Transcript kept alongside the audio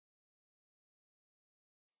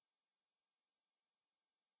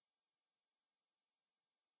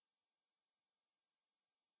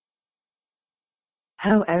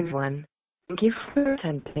Hello, everyone. Thank you for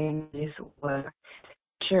attending this webinar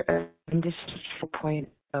of Industry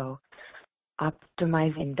 4.0,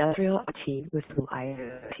 Optimizing Industrial IoT with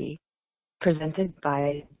IoT, presented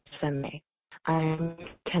by GSMA. I'm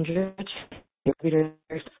Kendra, reader,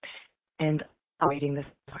 and I'm reading this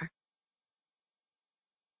webinar.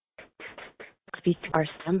 Speak are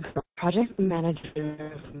some project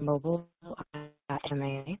manager of mobile at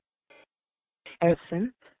GSMA,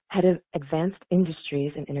 Ericsson, Head of Advanced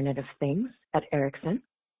Industries and Internet of Things at Ericsson,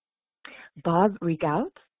 Bob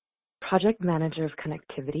Regout, Project Manager of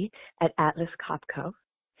Connectivity at Atlas Copco,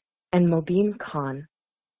 and Mobeen Khan,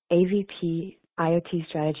 AVP IoT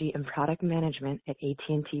Strategy and Product Management at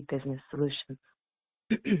AT&T Business Solutions.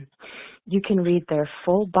 You can read their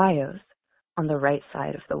full bios on the right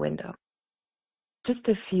side of the window. Just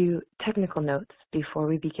a few technical notes before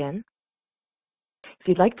we begin. If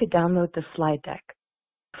you'd like to download the slide deck,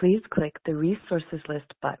 please click the Resources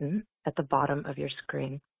List button at the bottom of your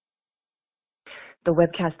screen. The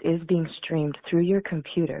webcast is being streamed through your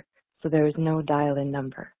computer, so there is no dial-in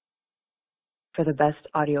number. For the best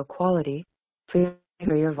audio quality, please make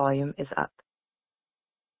sure your volume is up.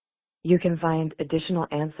 You can find additional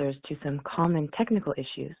answers to some common technical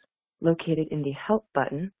issues located in the Help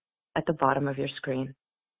button at the bottom of your screen.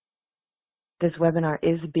 This webinar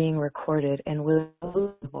is being recorded and will be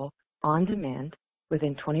available on demand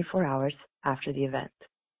within 24 hours after the event.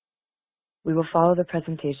 We will follow the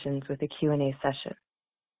presentations with a Q&A session.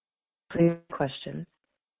 Please ask questions.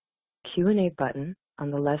 Q&A button on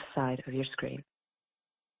the left side of your screen.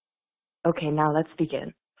 Okay, now let's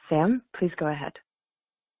begin. Sam, please go ahead.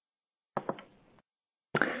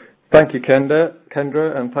 Thank you,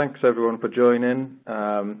 Kendra, and thanks everyone for joining.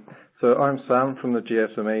 So I'm Sam from the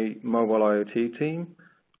GSMA Mobile IoT team,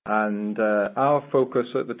 and our focus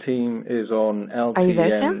at the team is on LTM. Are you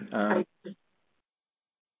there, Sam?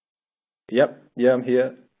 Yep, yeah, I'm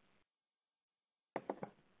here.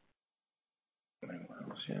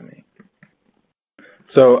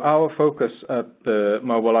 So our focus at the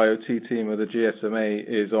Mobile IoT team of the GSMA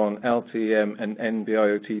is on LTM and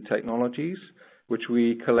NB-IoT technologies, which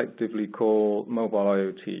we collectively call Mobile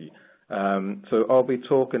IoT. So I'll be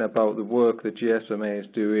talking about the work that GSMA is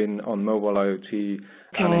doing on Mobile IoT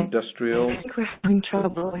and industrial. I think we're having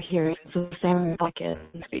trouble hearing, so Sam, back in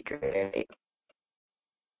speaker.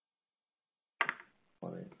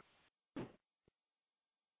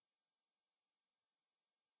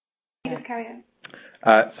 Just carry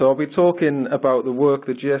on. So I'll be talking about the work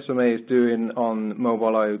that GSMA is doing on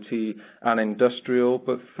mobile IoT and industrial,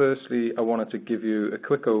 but firstly I wanted to give you a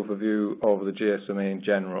quick overview of the GSMA in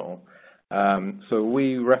general. So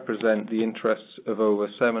we represent the interests of over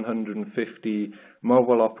 750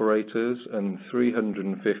 mobile operators and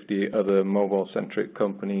 350 other mobile-centric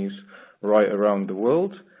companies right around the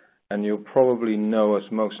world. And you'll probably know us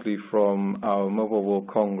mostly from our Mobile World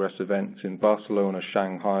Congress events in Barcelona,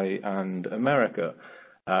 Shanghai, and America.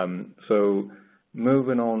 So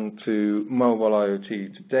moving on to mobile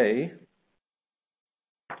IoT today.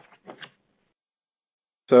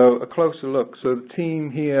 So a closer look. So the team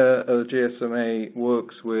here at the GSMA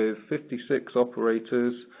works with 56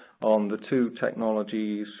 operators on the two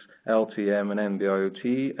technologies, LTM and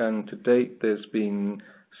NB-IoT, and to date there's been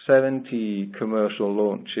 70 commercial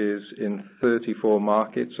launches in 34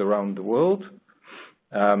 markets around the world.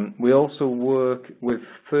 We also work with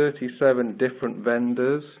 37 different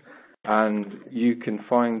vendors, and you can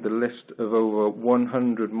find the list of over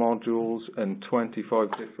 100 modules and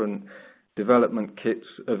 25 different development kits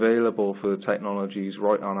available for the technologies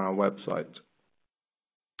right on our website.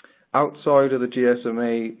 Outside of the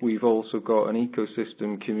GSMA, we've also got an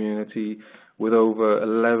ecosystem community with over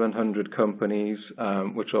 1,100 companies,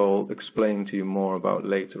 which I'll explain to you more about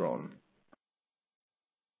later on.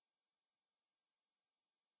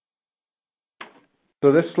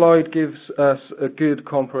 So this slide gives us a good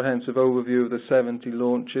comprehensive overview of the 70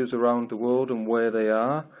 launches around the world and where they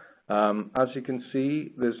are. As you can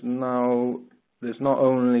see, there's not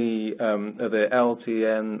only the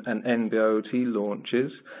LTM and NB-IoT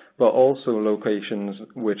launches, but also locations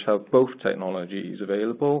which have both technologies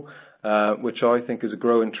available, which I think is a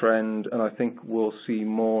growing trend, and I think we'll see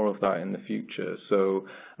more of that in the future. So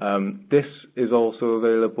this is also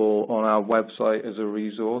available on our website as a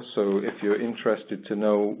resource, so if you're interested to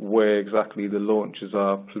know where exactly the launches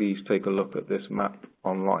are, please take a look at this map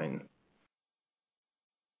online.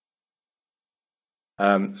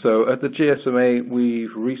 So at the GSMA,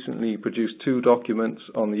 we've recently produced 2 documents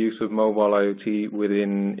on the use of mobile IoT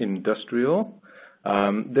within industrial.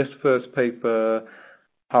 This first paper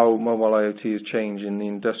how mobile IoT is changing the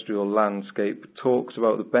industrial landscape, talks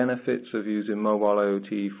about the benefits of using mobile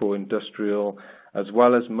IoT for industrial as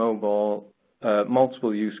well as multiple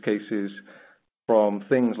use cases, from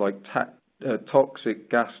things like toxic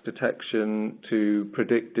gas detection to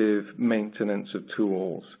predictive maintenance of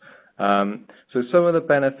tools. So some of the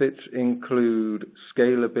benefits include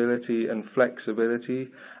scalability and flexibility,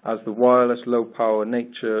 as the wireless low-power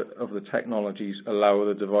nature of the technologies allow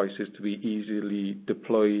the devices to be easily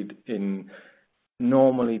deployed in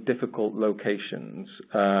normally difficult locations.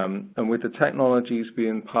 And with the technologies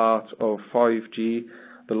being part of 5G,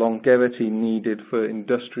 the longevity needed for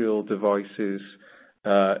industrial devices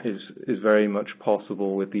is very much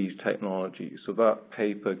possible with these technologies. So that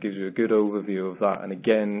paper gives you a good overview of that, and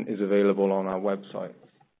again is available on our website.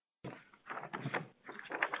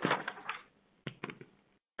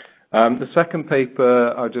 The second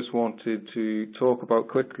paper I just wanted to talk about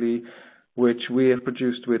quickly, which we have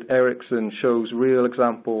produced with Ericsson, shows real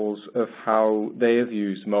examples of how they have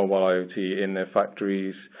used mobile IoT in their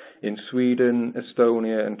factories in Sweden,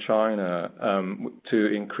 Estonia and China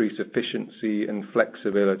to increase efficiency and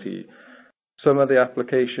flexibility. Some of the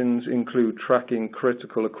applications include tracking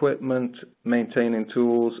critical equipment, maintaining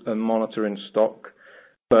tools and monitoring stock.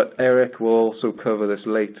 But Eric will also cover this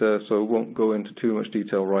later, so I won't go into too much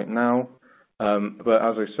detail right now. But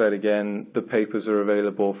as I said again, the papers are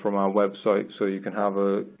available from our website, so you can have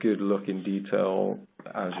a good look in detail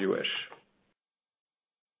as you wish.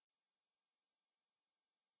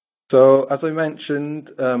 So as I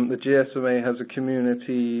mentioned, the GSMA has a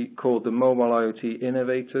community called the Mobile IoT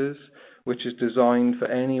Innovators, which is designed for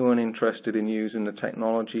anyone interested in using the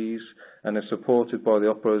technologies and is supported by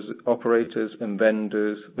the operators and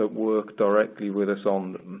vendors that work directly with us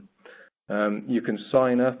on them. You can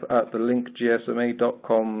sign up at the link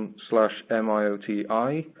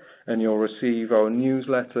gsma.com/mioti, and you'll receive our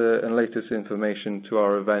newsletter and latest information to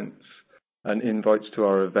our events and invites to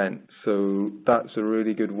our events. So that's a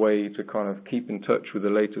really good way to kind of keep in touch with the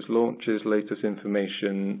latest launches, latest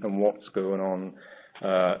information, and what's going on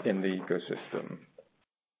in the ecosystem.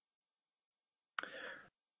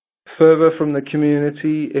 Further from the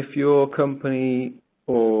community, if your company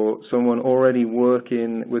or someone already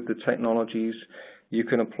working with the technologies, you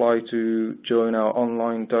can apply to join our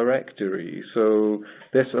online directory. So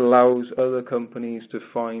this allows other companies to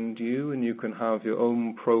find you, and you can have your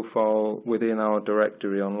own profile within our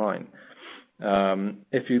directory online.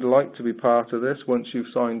 If you'd like to be part of this, once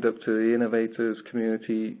you've signed up to the Innovators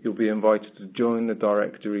community, you'll be invited to join the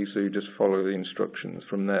directory, so you just follow the instructions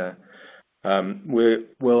from there.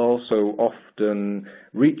 We'll also often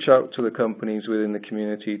reach out to the companies within the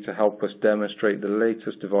community to help us demonstrate the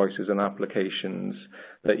latest devices and applications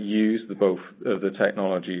that use both of the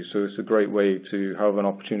technologies. So it's a great way to have an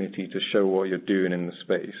opportunity to show what you're doing in the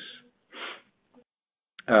space.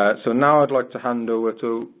 So now I'd like to hand over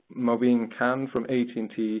to Mobeen Khan from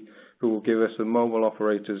AT&T, who will give us a mobile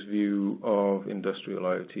operator's view of industrial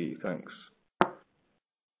IoT. Thanks.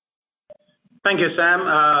 Thank you, Sam.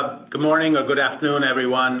 Good morning or good afternoon,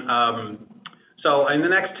 everyone. So in the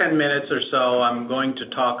next 10 minutes or so, I'm going to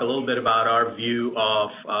talk a little bit about our view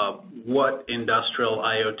of what industrial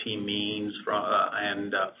IoT means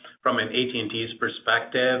from an AT&T's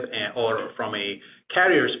perspective or from a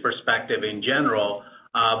carrier's perspective in general,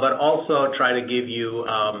 but also try to give you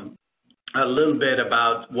a little bit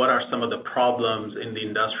about what are some of the problems in the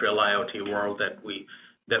industrial IoT world that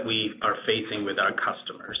we are facing with our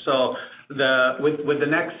customers. So with the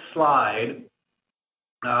next slide,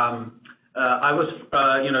 I was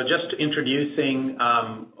just introducing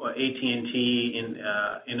AT&T in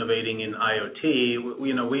innovating in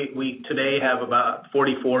IoT. We today have about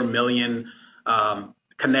 44 million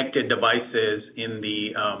connected devices in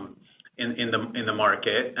the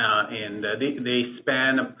market, and they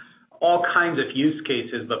span all kinds of use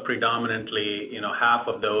cases, but predominantly, half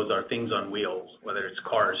of those are things on wheels, whether it's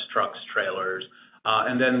cars, trucks, trailers,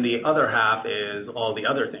 and then the other half is all the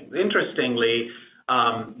other things. Interestingly,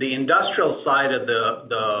 the industrial side of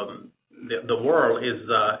the world is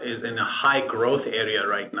in a high growth area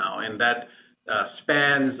right now, and that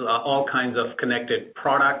spans all kinds of connected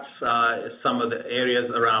products, some of the areas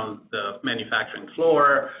around the manufacturing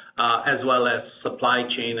floor, as well as supply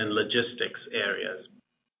chain and logistics areas.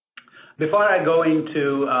 Before I go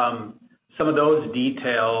into some of those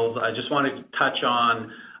details, I just wanted to touch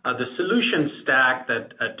on the solution stack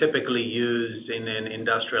that typically used in an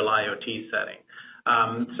industrial IoT setting.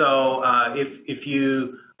 So if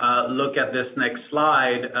you look at this next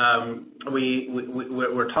slide,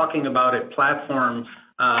 we're talking about a platform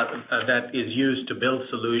that is used to build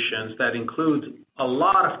solutions that includes a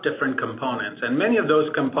lot of different components. And many of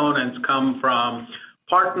those components come from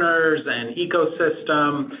partners and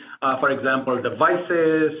ecosystem, for example,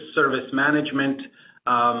 devices, service management,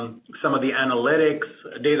 some of the analytics,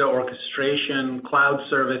 data orchestration, cloud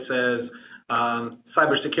services,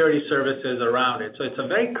 cybersecurity services around it. So it's a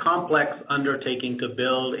very complex undertaking to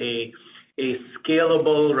build a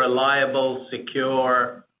scalable, reliable,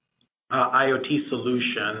 secure IoT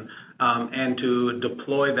solution and to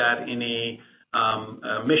deploy that in a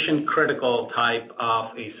mission-critical type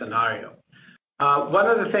of a scenario. One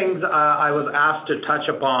of the things I was asked to touch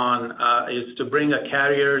upon is to bring a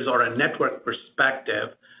carrier's or a network perspective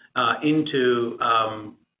into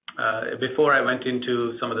before I went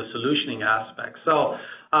into some of the solutioning aspects. So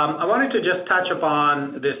I wanted to just touch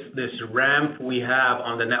upon this ramp we have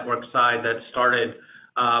on the network side that started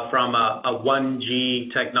from a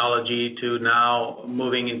 1G technology to now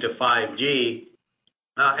moving into 5G.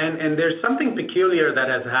 And there's something peculiar that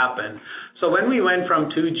has happened. So when we went from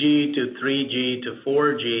 2G to 3G to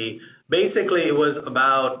 4G, basically it was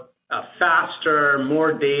about faster,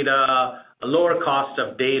 more data, a lower cost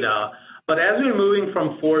of data. But as we're moving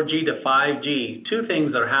from 4G to 5G, two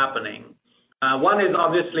things are happening. One is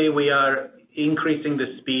obviously we are increasing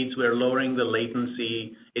the speeds, we're lowering the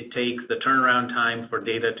latency it takes, the turnaround time for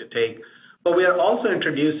data to take. But we are also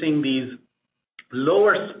introducing these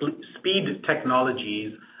lower speed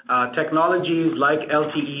technologies, technologies like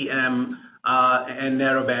LTE-M and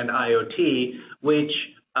narrowband IoT, which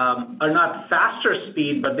are not faster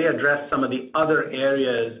speed, but they address some of the other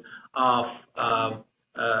areas of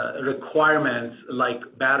requirements like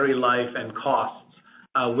battery life and costs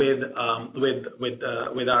with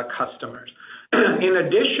our customers. In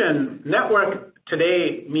addition, network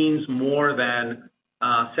today means more than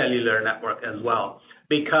cellular network as well,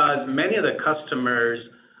 because many of the customers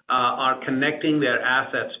are connecting their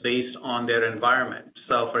assets based on their environment.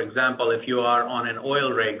 So, for example, if you are on an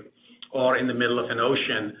oil rig or in the middle of an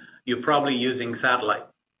ocean, you're probably using satellite.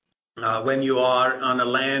 When you are on a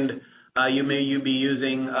land, you may be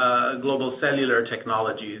using global cellular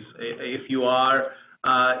technologies. If you are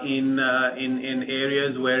in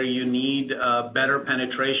areas where you need better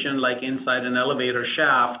penetration, like inside an elevator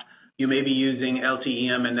shaft, you may be using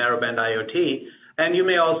LTE-M and narrowband IoT. And you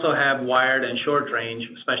may also have wired and short range,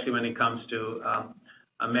 especially when it comes to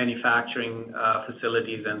manufacturing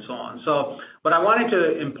facilities and so on. So what I wanted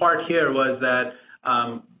to impart here was that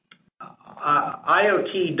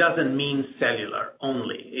IoT doesn't mean cellular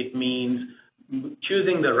only. It means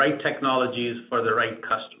choosing the right technologies for the right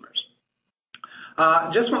customers.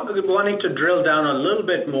 Just wanting to drill down a little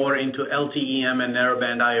bit more into LTE-M and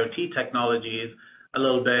narrowband IoT technologies a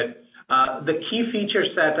little bit. The key feature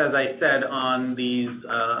set, as I said, on these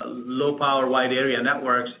low-power wide area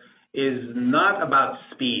networks is not about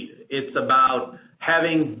speed. It's about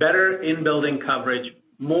having better in-building coverage,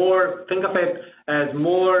 more, think of it as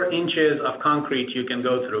more inches of concrete you can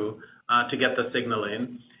go through to get the signal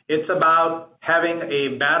in. It's about having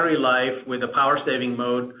a battery life with a power-saving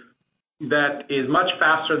mode that is much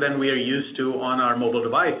faster than we are used to on our mobile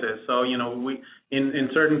devices. So, you know, in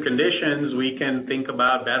certain conditions, we can think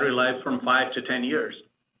about battery life from 5 to 10 years.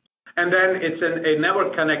 And then it's a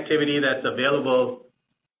network connectivity that's available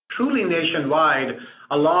truly nationwide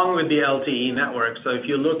along with the LTE network. So if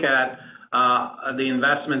you look at the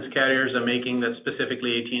investments carriers are making, that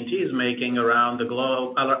specifically AT&T is making around the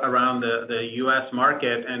globe, around the U.S.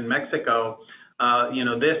 market and Mexico, you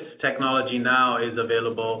know, this technology now is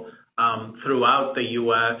available throughout the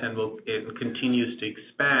U.S. and it continues to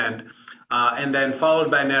expand, and then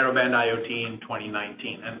followed by narrowband IoT in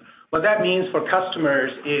 2019. And what that means for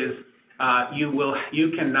customers is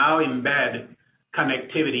you can now embed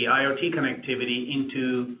connectivity, IoT connectivity,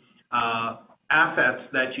 into assets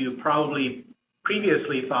that you probably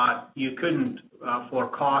previously thought you couldn't for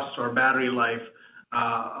cost or battery life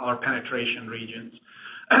or penetration regions.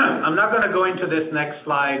 I'm not going to go into this next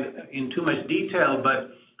slide in too much detail,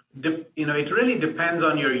 but you know, it really depends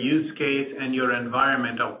on your use case and your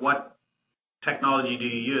environment of what technology do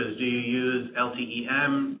you use. Do you use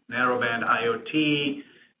LTE-M, narrowband IoT?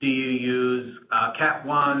 Do you use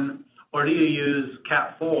Cat1? Or do you use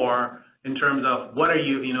Cat4 in terms of what are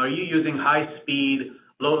you using high-speed,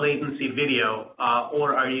 low-latency video,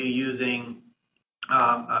 or are you using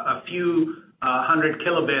a few 100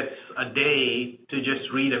 kilobits a day to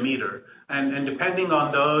just read a meter? And depending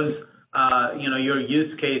on those, your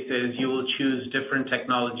use cases, you will choose different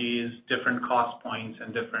technologies, different cost points,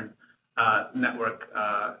 and different network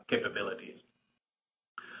capabilities.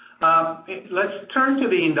 Let's turn to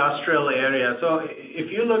the industrial area. So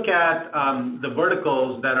if you look at the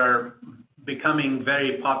verticals that are becoming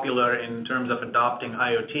very popular in terms of adopting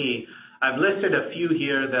IoT, I've listed a few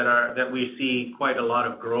here that we see quite a lot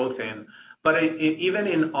of growth in. But even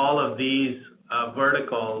in all of these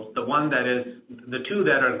verticals, the two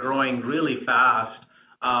that are growing really fast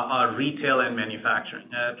are retail and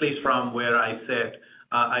manufacturing. At least from where I sit,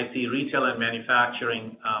 I see retail and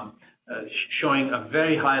manufacturing showing a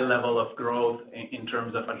very high level of growth in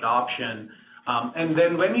terms of adoption. And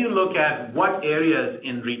then when you look at what areas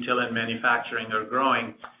in retail and manufacturing are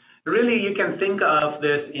growing, really you can think of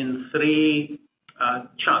this in three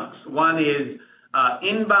chunks. One is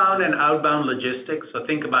inbound and outbound logistics. So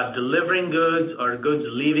think about delivering goods or goods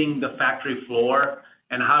leaving the factory floor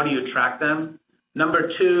and how do you track them.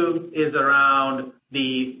 Number two is around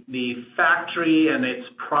the factory and its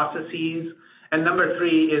processes. And number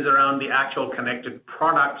three is around the actual connected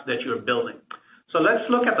product that you're building. So let's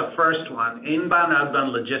look at the first one, inbound,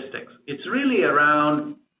 outbound logistics. It's really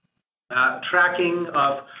around tracking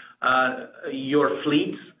of your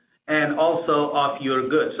fleets and also of your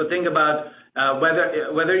goods. So think about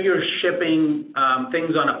whether you're shipping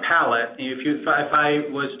things on a pallet. If I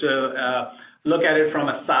was to look at it from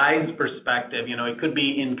a size perspective, it could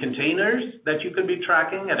be in containers that you could be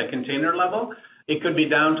tracking at a container level. It could be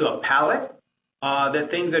down to a pallet. The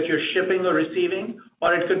things that you're shipping or receiving,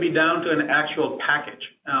 or it could be down to an actual package.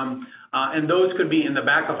 And those could be in the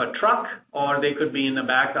back of a truck, or they could be in the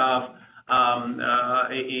back of a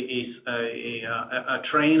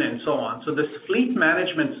train and so on. So the fleet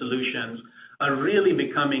management solutions are really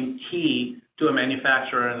becoming key to a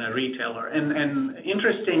manufacturer and a retailer. And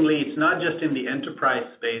interestingly, it's not just in the enterprise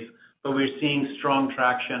space, but we're seeing strong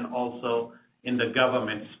traction also in the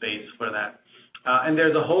government space for that. And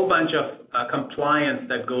there's a whole bunch of compliance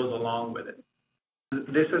that goes along with it.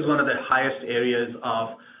 This is one of the highest areas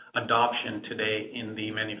of adoption today in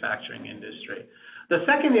the manufacturing industry. The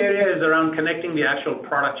second area is around connecting the actual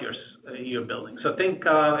product you're building. So think,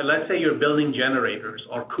 let's say you're building generators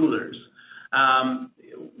or coolers.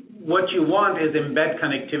 What you want is embed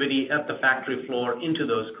connectivity at the factory floor into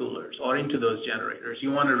those coolers or into those generators.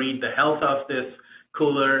 You want to read the health of this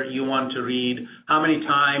cooler. You want to read how many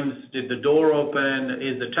times did the door open,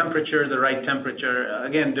 is the temperature the right temperature.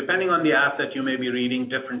 Again, depending on the asset, you may be reading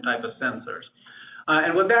different type of sensors.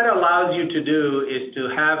 And what that allows you to do is to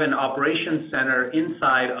have an operations center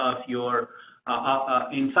inside of your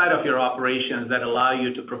operations that allow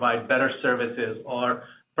you to provide better services or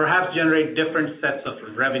perhaps generate different sets of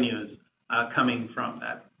revenues coming from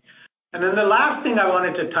that. And then the last thing I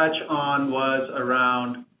wanted to touch on was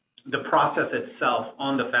around the process itself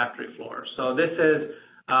on the factory floor. So this is,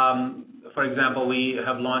 for example, we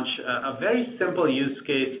have launched a very simple use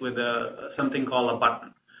case with something called a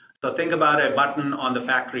button. So think about a button on the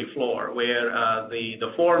factory floor where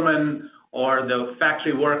the foreman or the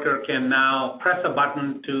factory worker can now press a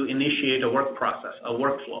button to initiate a work process, a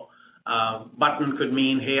workflow. Button could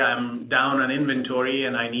mean, hey, I'm down on inventory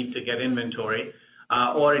and I need to get inventory.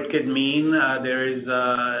 Or it could mean there is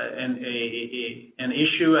an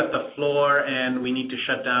issue at the floor and we need to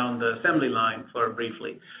shut down the assembly line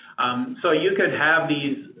briefly. So you could have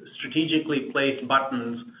these strategically placed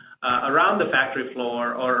buttons around the factory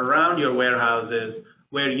floor or around your warehouses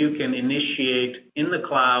where you can initiate in the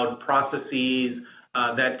cloud processes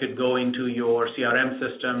that could go into your CRM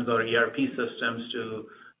systems or ERP systems to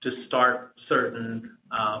start certain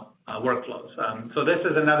workflows. So this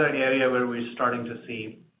is another area where we're starting to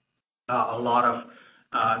see a lot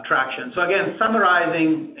of traction. So again,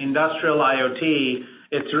 summarizing industrial IoT,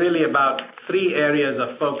 it's really about three areas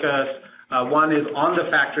of focus. One is on the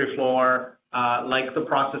factory floor, like the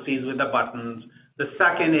processes with the buttons. The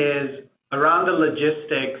second is around the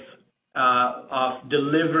logistics of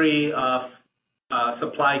delivery of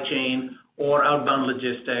supply chain or outbound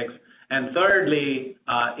logistics. And thirdly,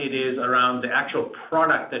 it is around the actual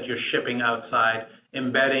product that you're shipping outside,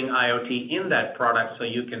 embedding IoT in that product so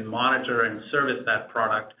you can monitor and service that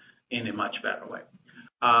product in a much better way.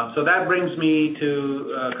 So that brings me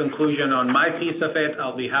to a conclusion on my piece of it.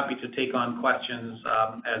 I'll be happy to take on questions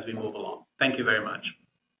as we move along. Thank you very much.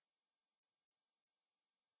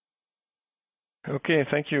 Okay,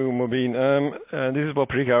 thank you, Mobeen. This is Bob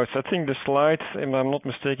Rigaus. I think the slides, if I'm not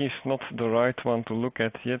mistaken, is not the right one to look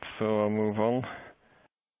at yet, so I'll move on.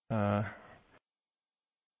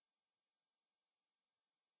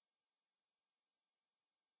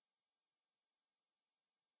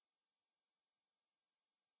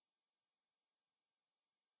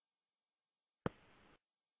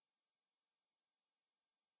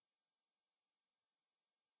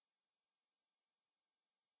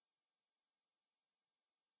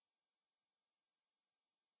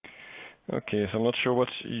 Okay, so I'm not sure what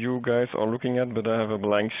you guys are looking at, but I have a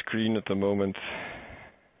blank screen at the moment.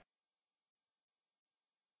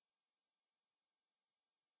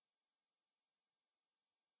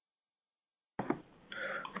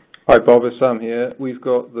 Hi Bob, it's Sam here. We've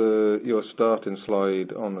got your starting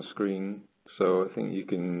slide on the screen, so I think you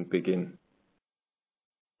can begin.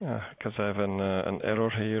 Because I have an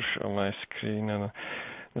error here on my screen.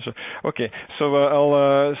 So, okay, so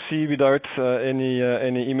I'll see without any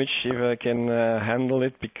image if I can handle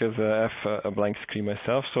it, because I have a blank screen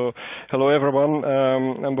myself. So, hello everyone,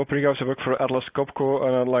 I'm Bob Rigaus, I work for Atlas Copco,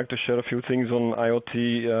 and I'd like to share a few things on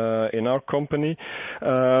IoT in our company.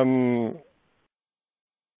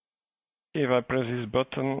 If I press this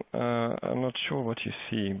button, I'm not sure what you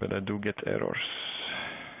see, but I do get errors.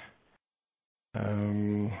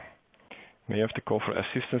 May have to call for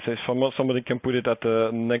assistance. If somebody can put it at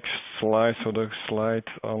the next slide, so the slide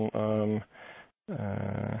on...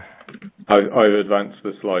 I've advanced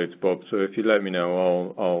the slides, Bob, so if you let me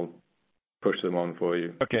know, I'll push them on for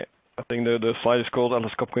you. Okay. I think the slide is called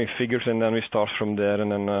Atlas Copco Figures, and then we start from there,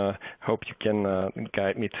 and then hope you can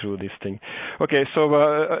guide me through this thing. Okay,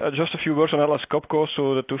 so just a few words on Atlas Copco,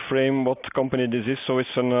 so to frame what company this is. So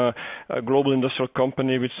it's a global industrial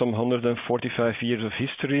company with some 145 years of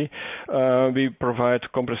history. We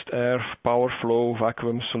provide compressed air, power flow,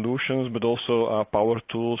 vacuum solutions, but also power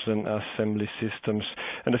tools and assembly systems.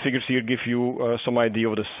 And the figures here give you some idea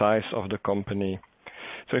of the size of the company.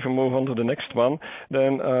 So if we move on to the next one,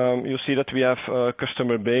 then you'll see that we have a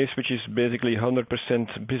customer base, which is basically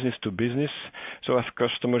 100% business to business. So we have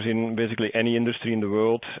customers in basically any industry in the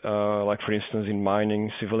world, like for instance in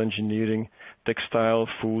mining, civil engineering, textile,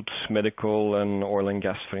 food, medical, and oil and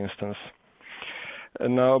gas, for instance.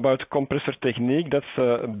 And now about compressor technique, that's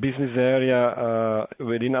a business area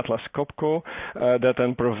within Atlas Copco that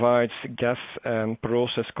then provides gas and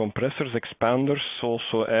process compressors, expanders,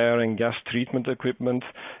 also air and gas treatment equipment,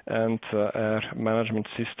 and air management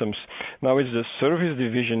systems. Now it's the service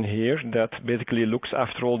division here that basically looks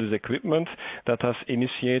after all this equipment, that has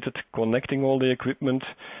initiated connecting all the equipment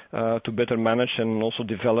to better manage and also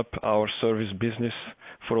develop our service business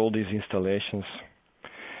for all these installations.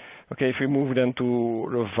 Okay, if we move then to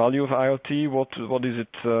the value of IoT, what is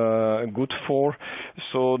it good for?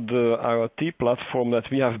 So the IoT platform that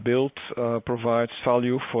we have built provides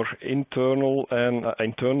value for internally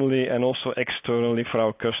and also externally for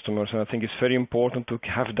our customers. And I think it's very important to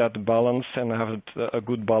have that balance and have a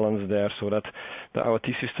good balance there, so that the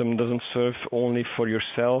IoT system doesn't serve only for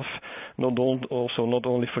yourself, not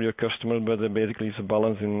only for your customer, but basically it's a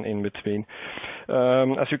balance in between.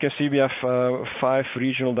 As you can see, we have 5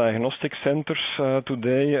 regional diagnostic centers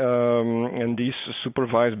today, and these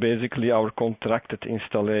supervise basically our contracted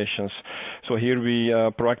installations. So here we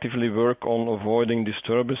proactively work on avoiding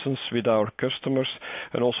disturbances with our customers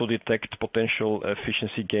and also detect potential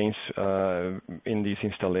efficiency gains in these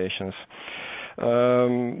installations.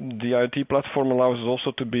 The IoT platform allows us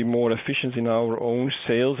also to be more efficient in our own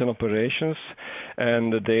sales and operations,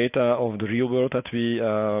 and the data of the real world that we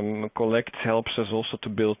collect helps us also to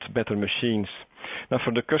build better machines. Now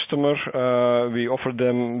for the customer, we offer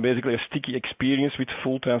them basically a sticky experience with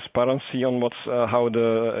full transparency on how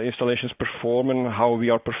the installations perform and how we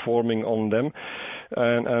are performing on them,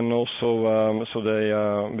 and also so they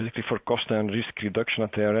basically for cost and risk reduction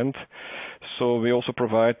at their end. So we also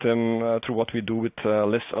provide them through what we do with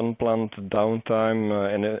less unplanned downtime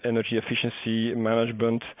and energy efficiency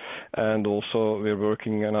management, and also we're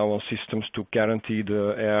working now on systems to guarantee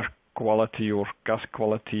the air quality or gas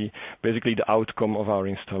quality, basically the outcome of our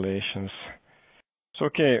installations. So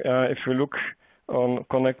okay, if we look on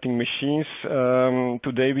connecting machines,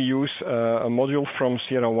 today we use a module from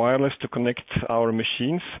Sierra Wireless to connect our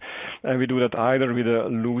machines, and we do that either with a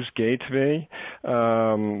loose gateway,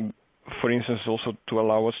 for instance also to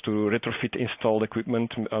allow us to retrofit installed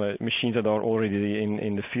equipment, machines that are already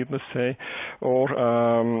in the field, let's say, or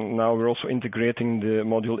now we're also integrating the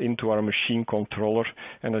module into our machine controller,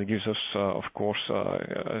 and that gives us of course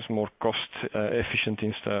a more cost efficient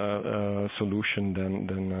solution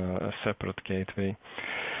than a separate gateway.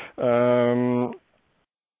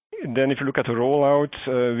 Then if you look at the rollout,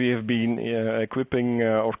 we have been equipping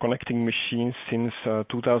or connecting machines since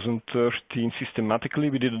 2013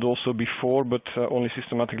 systematically. We did it also before, but only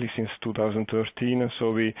systematically since 2013, and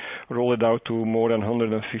so we roll it out to more than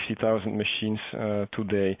 150,000 machines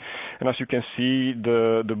today. And as you can see,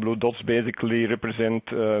 the blue dots basically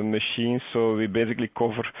represent machines, so we basically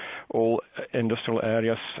cover all industrial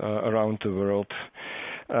areas around the world.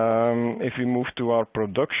 If we move to our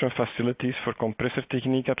production facilities for compressor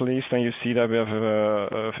technique at least, then you see that we have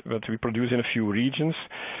that we produce in a few regions.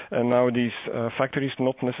 And now these factories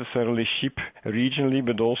not necessarily ship regionally,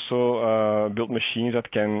 but also build machines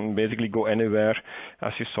that can basically go anywhere,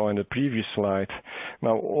 as you saw in the previous slide.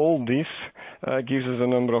 Now all this gives us a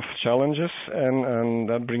number of challenges, and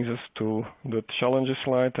that brings us to the challenges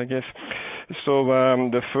slide, I guess. So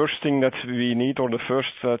the first thing that we need, or the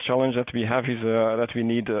first challenge that we have, is that we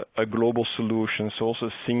need a global solution, so also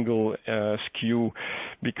a single SKU,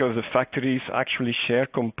 because the factories actually share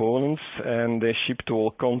components and they ship to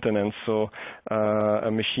all continents, so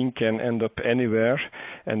a machine can end up anywhere,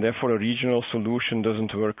 and therefore a regional solution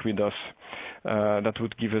doesn't work with us. That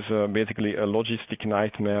would give us basically a logistic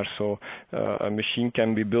nightmare. So a machine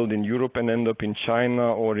can be built in Europe and end up in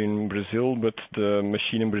China or in Brazil, but the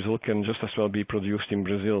machine in Brazil can just as well be produced in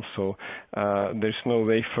Brazil. So there's no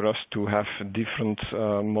way for us to have different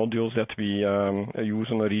modules that we use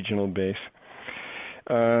on a regional base.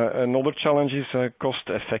 Another challenge is cost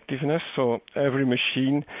effectiveness. So every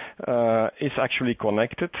machine is actually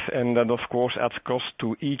connected, and that of course adds cost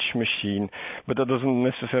to each machine, but that doesn't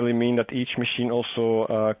necessarily mean that each machine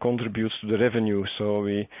also contributes to the revenue. So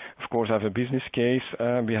we of course have a business case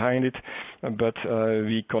behind it, but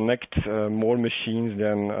we connect more machines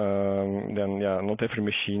than not every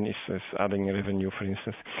machine is adding revenue, for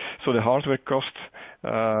instance. So the hardware cost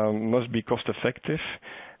must be cost effective.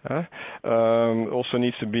 Also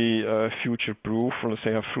needs to be future-proof, or let's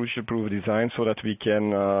say a future-proof design, so that we can,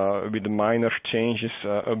 with the minor changes,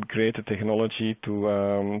 upgrade the technology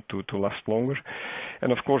to last longer.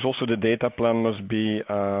 And of course, also the data plan must be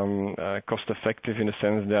cost-effective in the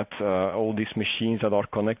sense that all these machines that are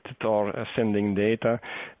connected are sending data,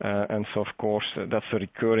 and so of course that's a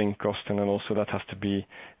recurring cost, and then also that has to be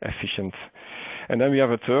efficient. And then we have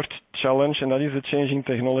a third challenge, and that is the changing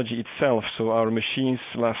technology itself. So our machines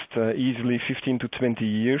last easily 15 to 20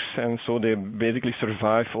 years, and so they basically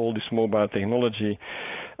survive all this mobile technology.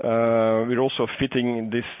 We're also fitting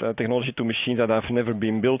this technology to machines that have never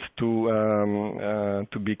been built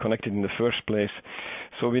to be connected in the first place.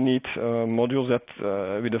 So we need modules that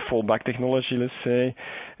with a fallback technology, let's say,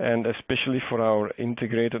 and especially for our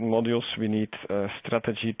integrated modules, we need a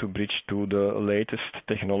strategy to bridge to the latest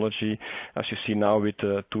technology. As you see now with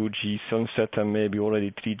the 2G sunset and maybe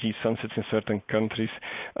already 3G sunsets in certain countries,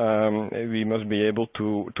 we must be able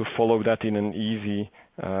to follow that in an easy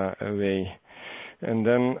way. And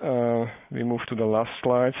then we move to the last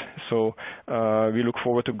slide. So we look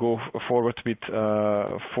forward to go forward with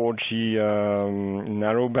 4G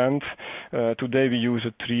narrowband. Today we use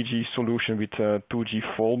a 3G solution with 2G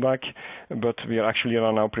fallback, but we are actually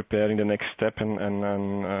now preparing the next step,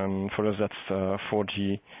 and for us that's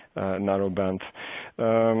 4G narrowband.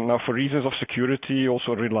 Now for reasons of security,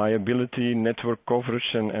 also reliability, network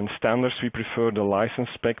coverage and standards, we prefer the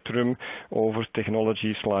licensed spectrum over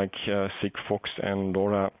technologies like Sigfox and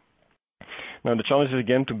LoRa. Now the challenge is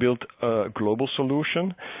again to build a global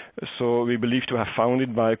solution. So we believe to have found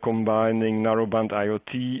it by combining narrowband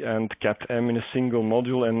IoT and Cat-M in a single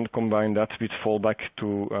module and combine that with fallback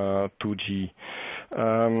to 2G.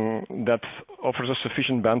 That offers us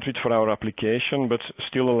sufficient bandwidth for our application, but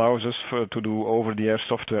still allows us to do over-the-air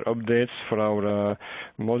software updates for our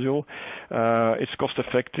module. It's cost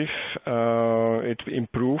effective, it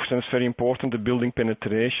improves, and it's very important, the building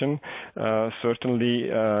penetration, certainly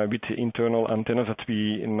with the internal antennas that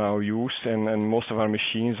we now use, and most of our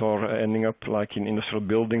machines are ending up like in industrial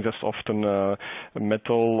buildings. That's often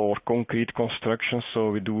metal or concrete construction,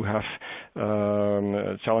 so we do have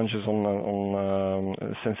challenges on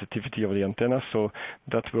sensitivity of the antenna, so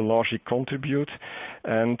that will largely contribute.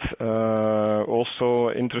 And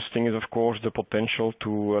also interesting is of course the potential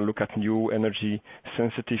to look at new energy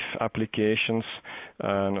sensitive applications,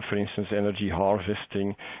 for instance energy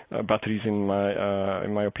harvesting. Batteries in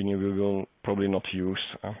my opinion we will probably not use.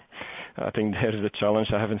 I think there's the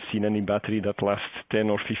challenge. I haven't seen any battery that lasts 10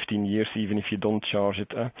 or 15 years even if you don't charge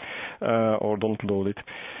it or don't load it.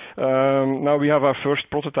 Now we have our first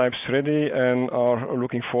prototypes ready and are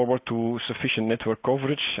looking forward to sufficient network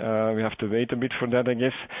coverage. We have to wait a bit for that, I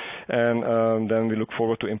guess, and then we look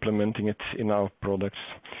forward to implementing it in our products.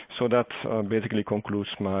 So that basically concludes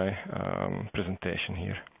my presentation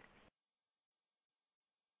here.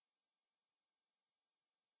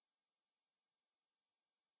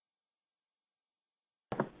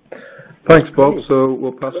 Thanks, Bob. So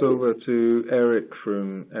we'll pass over to Eric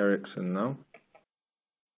from Ericsson now.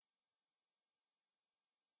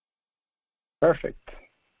 Perfect.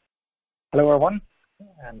 Hello, everyone.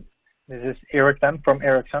 And this is Eric then from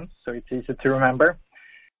Ericsson, so it's easy to remember.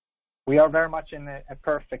 We are very much in a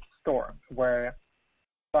perfect storm where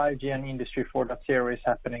 5G and Industry 4.0 is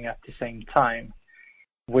happening at the same time,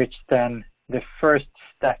 which then the first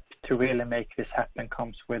step to really make this happen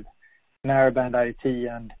comes with narrowband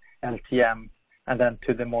IoT and LTM, and then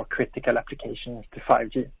to the more critical applications to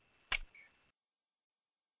 5G.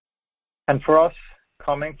 And for us,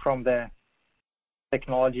 coming from the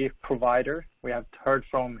technology provider, we have heard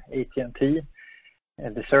from AT&T,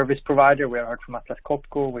 the service provider. We have heard from Atlas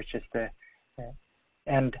Copco, which is the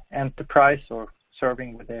end enterprise or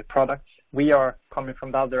serving with their products. We are coming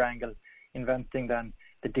from the other angle, inventing then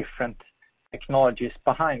the different technologies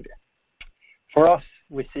behind it. For us,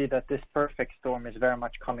 we see that this perfect storm is very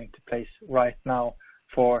much coming to place right now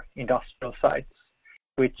for industrial sites,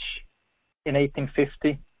 which in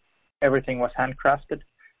 1850, everything was handcrafted,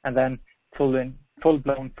 and then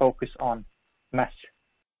full-blown focus on mass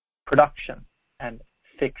production and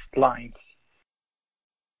fixed lines.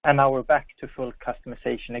 And now we're back to full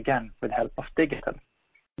customization again with the help of digital.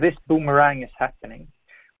 This boomerang is happening,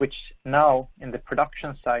 which now in the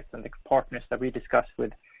production sites and the partners that we discuss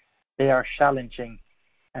with, they are challenging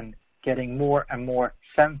and getting more and more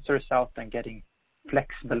sensors out and getting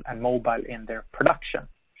flexible and mobile in their production.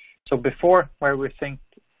 So before, where we think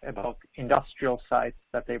about industrial sites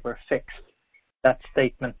that they were fixed, that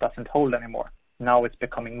statement doesn't hold anymore. Now it's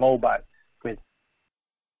becoming mobile with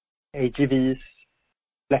AGVs,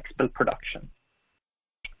 flexible production.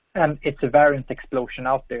 And it's a variant explosion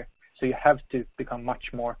out there, so you have to become much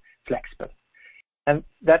more flexible. And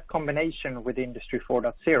that combination with Industry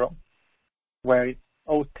 4.0, where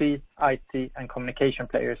OT, IT, and communication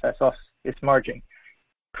players as us is merging,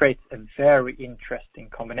 creates a very interesting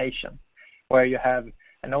combination, where you have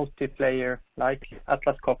an OT player like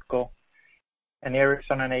Atlas Copco, an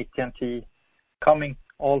Ericsson and AT&T, coming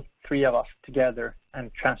all three of us together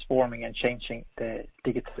and transforming and changing the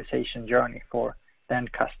digitalization journey for the end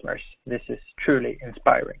customers. This is truly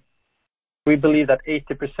inspiring. We believe that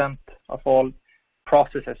 80% of all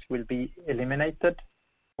processes will be eliminated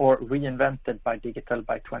or reinvented by digital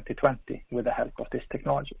by 2020 with the help of this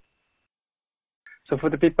technology. So for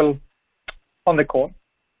the people on the call,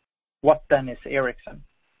 what then is Ericsson?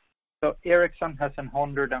 So Ericsson has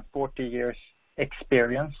 140 years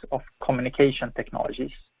experience of communication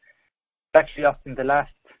technologies. Actually, just in the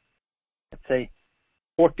last, let's say,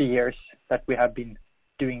 40 years that we have been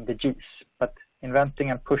doing the Gs, but inventing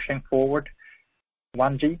and pushing forward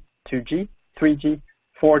 1G, 2G, 3G,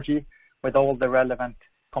 4G with all the relevant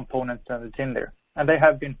components that is in there. And they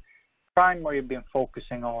have been primarily been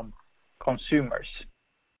focusing on consumers,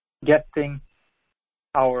 getting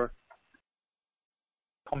our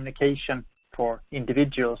communication for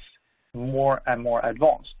individuals more and more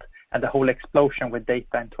advanced, and the whole explosion with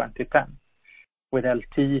data in 2010 with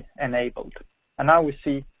LTE enabled. And now we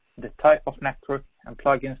see the type of network and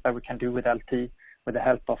plugins that we can do with LTE with the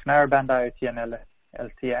help of narrowband IoT and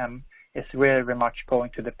LTM is very much going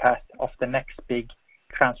to the path of the next big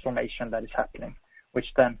transformation that is happening,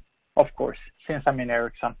 which then, of course, since I'm in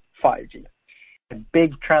Ericsson, 5G. A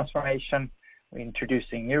big transformation, we're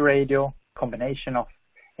introducing new radio, combination of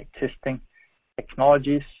existing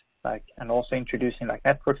technologies, and also introducing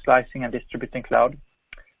network slicing and distributing cloud.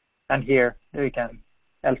 And here again,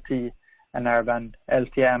 LTE and narrowband,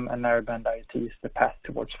 LTM and narrowband IoT is the path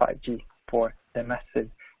towards 5G for the massive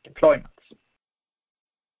deployments.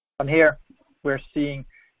 And here we're seeing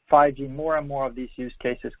 5G, more and more of these use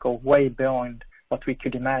cases go way beyond what we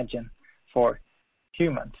could imagine for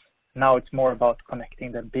humans. Now it's more about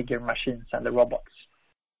connecting the bigger machines and the robots.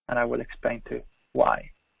 And I will explain to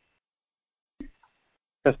why.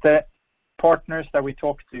 Because the partners that we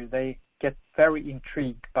talk to, they get very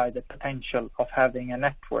intrigued by the potential of having a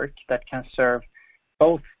network that can serve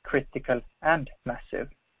both critical and massive.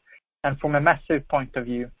 And from a massive point of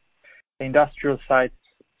view, the industrial sites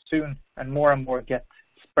soon and more get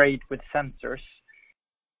sprayed with sensors.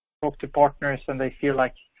 Talk to partners and they feel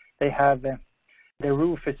like they have the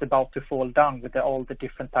roof is about to fall down with all the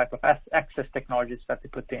different type of access technologies that they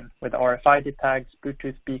put in with RFID tags,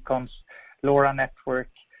 Bluetooth beacons, LoRa network,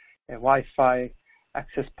 Wi-Fi,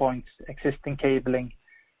 access points, existing cabling,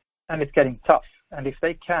 and it's getting tough. And if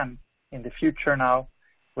they can, in the future now,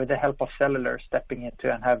 with the help of cellular stepping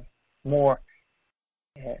into and have more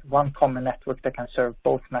one common network that can serve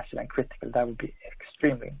both massive and critical, that would be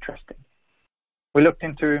extremely interesting. We looked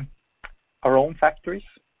into our own factories.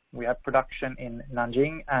 We have production in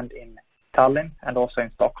Nanjing and in Tallinn and also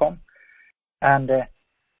in Stockholm. And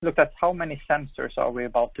looked at how many sensors are we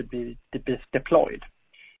about to be deployed.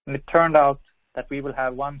 And it turned out that we will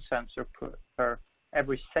have one sensor per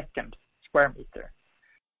every second square meter.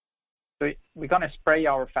 So we're going to spray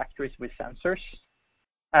our factories with sensors,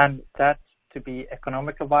 and that to be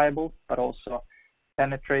economically viable, but also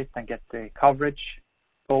penetrate and get the coverage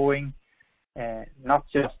going, not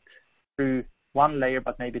just through one layer,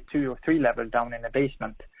 but maybe 2 or 3 levels down in the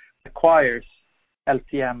basement, requires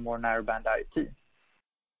LTM or narrowband IoT.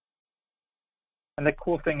 And the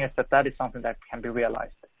cool thing is that is something that can be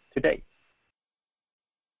realized today.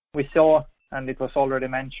 We saw, and it was already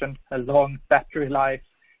mentioned, a long battery life,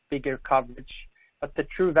 bigger coverage, but the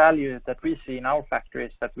true value that we see in our factory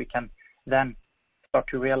is that we can then start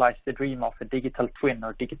to realize the dream of a digital twin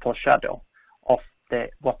or digital shadow of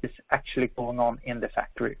what is actually going on in the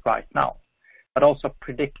factory right now, but also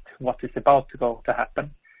predict what is about to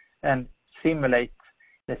happen and simulate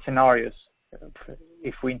the scenarios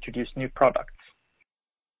if we introduce new products.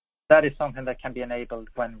 That is something that can be enabled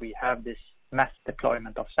when we have this mass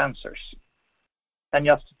deployment of sensors. And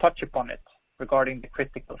just to touch upon it regarding the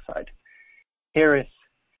critical side, here is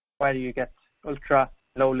where you get ultra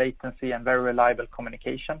low latency and very reliable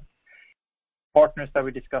communication. Partners that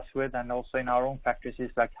we discuss with and also in our own factories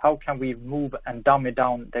is like, how can we move and dummy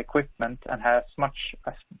down the equipment and have as much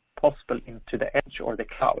as possible into the edge or the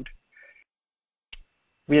cloud.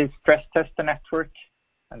 We stress test the network,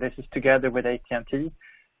 and this is together with AT&T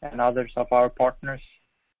and others of our partners.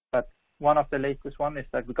 But one of the latest one is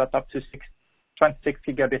that we got up to 26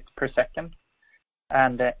 gigabits per second.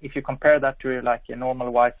 And if you compare that to like a normal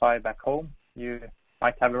Wi-Fi back home, you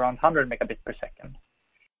might have around 100 megabits per second.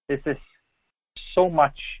 This is so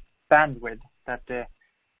much bandwidth that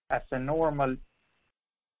as a normal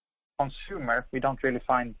consumer, we don't really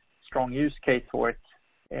find strong use case for it.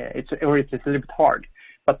 It's a little bit hard.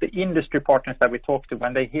 But the industry partners that we talk to,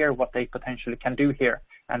 when they hear what they potentially can do here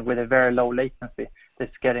and with a very low latency,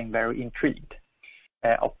 it's getting very intrigued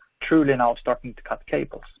of truly now starting to cut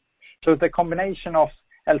cables. So the combination of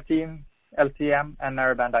LTM and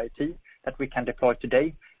narrowband IoT that we can deploy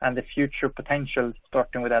today and the future potential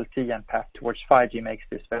starting with LTE and path towards 5G makes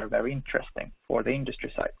this very, very interesting for the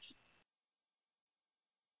industry sites.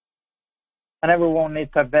 And everyone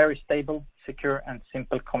needs to have very stable, secure, and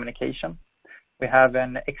simple communication. We have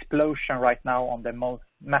an explosion right now on the most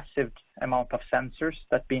massive amount of sensors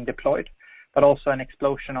that are being deployed, but also an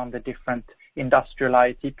explosion on the different industrial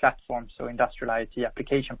IoT platforms, so industrial IoT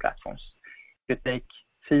application platforms. If you take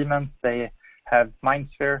Siemens, they have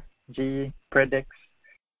MindSphere, GE, Predix,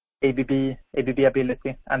 ABB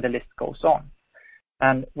Ability, and the list goes on.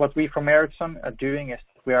 And what we from Ericsson are doing is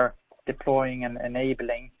we are deploying and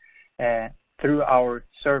enabling through our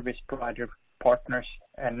service provider partners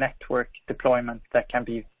a network deployment that can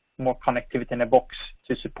be more connectivity in a box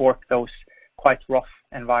to support those quite rough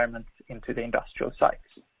environments into the industrial sites.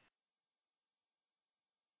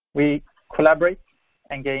 We collaborate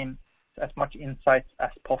and gain as much insights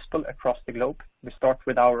as possible across the globe. We start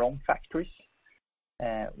with our own factories,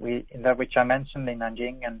 which I mentioned in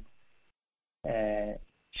Nanjing and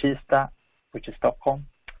Kista, which is Stockholm,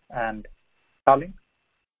 and Tallinn.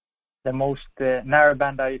 The most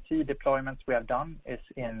narrowband IoT deployments we have done is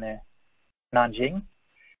in Nanjing.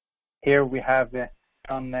 Here we have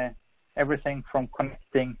done everything from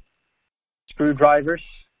connecting screwdrivers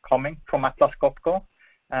coming from Atlas Copco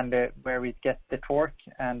and where we get the torque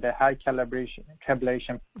and the high calibration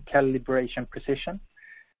precision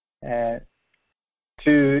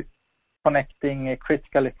to connecting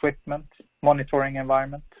critical equipment, monitoring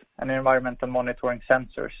environment, and environmental monitoring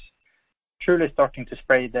sensors, truly starting to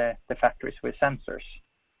spray the factories with sensors.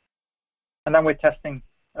 And then we're testing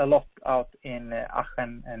a lot out in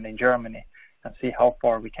Aachen and in Germany and see how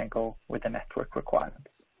far we can go with the network requirements.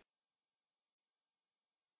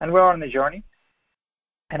 And we're on a journey,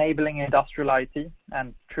 enabling industrial IoT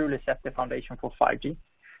and truly set the foundation for 5G.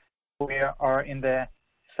 We are in the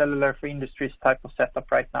cellular for industries type of setup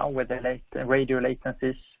right now with the radio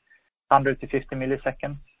latencies 100 to 50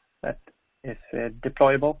 milliseconds that is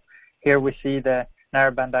deployable. Here we see the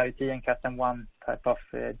narrowband IoT and Cat-M1 type of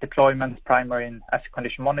deployment, primary in asset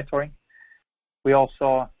condition monitoring. We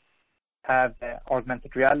also have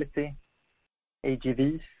augmented reality,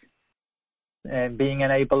 AGVs being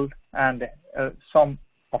enabled, and some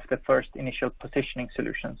of the first initial positioning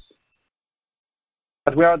solutions.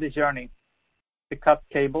 But we are on the journey to cut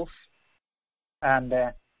cables, and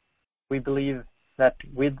we believe that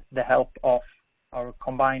with the help of our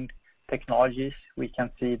combined technologies, we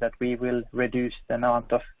can see that we will reduce the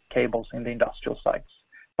amount of cables in the industrial sites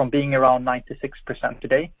from being around 96%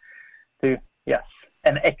 today to, yes,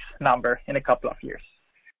 an X number in a couple of years.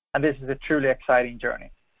 And this is a truly exciting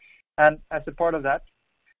journey. And as a part of that,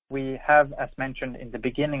 we have, as mentioned in the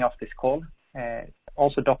beginning of this call,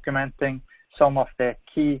 also documenting some of the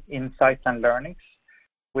key insights and learnings,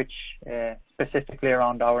 which specifically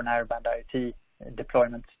around our narrowband IoT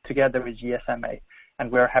deployments together with GSMA,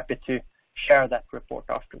 and we're happy to share that report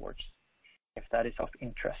afterwards if that is of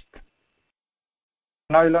interest.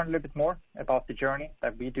 Now you learn a little bit more about the journey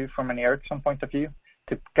that we do from an Ericsson point of view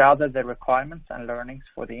to gather the requirements and learnings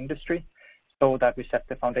for the industry so that we set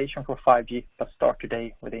the foundation for 5G, but start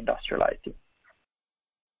today with industrial IoT.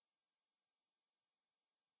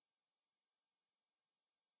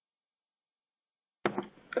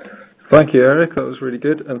 Thank you, Eric. That was really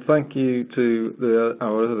good. And thank you to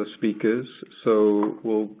our other speakers. So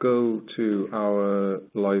we'll go to our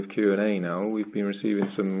live Q&A now. We've been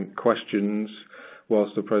receiving some questions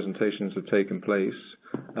whilst the presentations have taken place.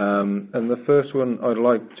 And the first one, I'd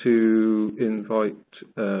like to invite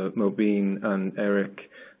Mobeen and Eric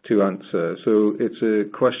to answer. So it's a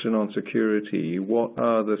question on security. What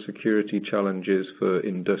are the security challenges for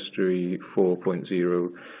Industry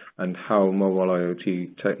 4.0? and how mobile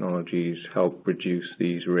IoT technologies help reduce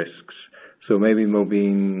these risks? So maybe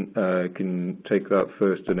Mobeen can take that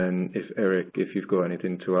first, and then if Eric, if you've got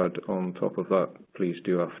anything to add on top of that, please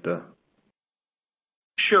do after.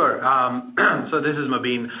 Sure. So this is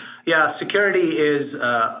Mobeen. Yeah, security is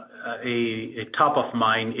a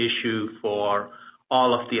top-of-mind issue for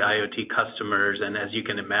all of the IoT customers, and as you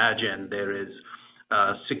can imagine, there is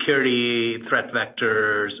security threat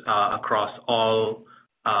vectors across all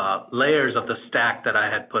layers of the stack that I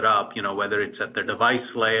had put up, whether it's at the device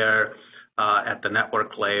layer, at the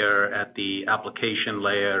network layer, at the application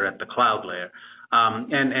layer, at the cloud layer.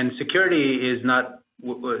 And security is not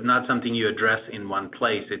something you address in one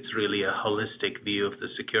place. It's really a holistic view of the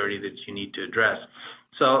security that you need to address.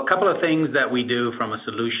 So a couple of things that we do from a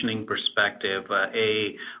solutioning perspective.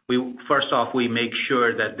 First off, we make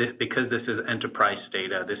sure that because this is enterprise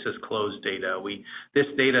data, this is closed data, this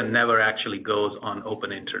data never actually goes on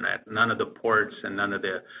open internet. None of the ports and none of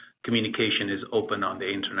the communication is open on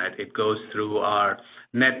the internet. It goes through our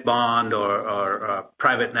NetBond or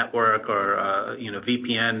private network or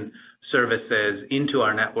VPN services into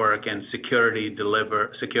our network and securely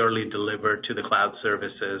delivered to the cloud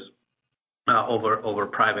services over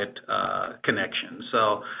private connections.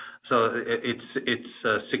 So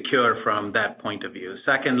it's secure from that point of view.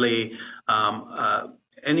 Secondly,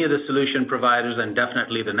 any of the solution providers and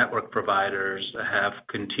definitely the network providers have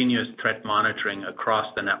continuous threat monitoring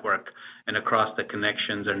across the network and across the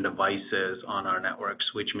connections and devices on our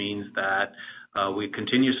networks, which means that we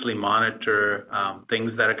continuously monitor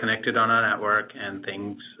things that are connected on our network and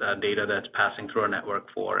data that's passing through our network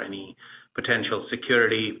for any potential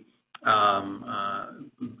security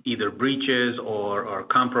either breaches or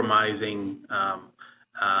compromising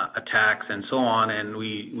attacks and so on, and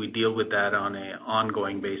we deal with that on an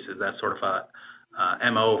ongoing basis. That's sort of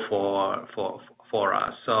a MO for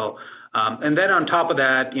us. So and then on top of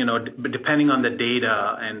that, depending on the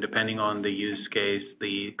data and depending on the use case,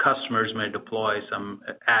 the customers may deploy some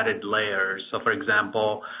added layers. So for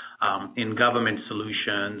example, in government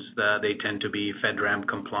solutions, they tend to be FedRAMP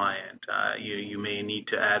compliant. You may need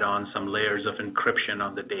to add on some layers of encryption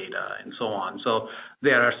on the data and so on. So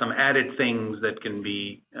there are some added things that can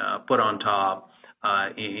be put on top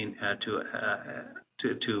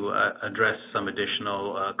to address some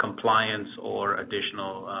additional compliance or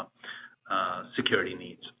additional security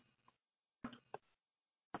needs.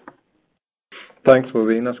 Thanks,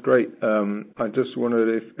 Mobeen. That's great. I just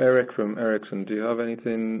wondered if Eric from Ericsson, do you have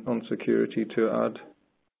anything on security to add?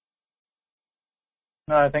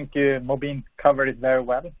 No, I think Mobeen covered it very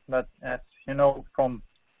well. But as you know, from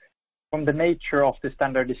the nature of the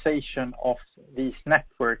standardization of these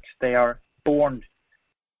networks, they are born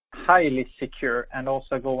highly secure and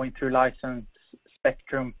also going through licensed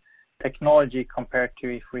spectrum technology compared to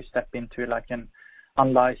if we step into like an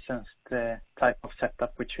unlicensed type of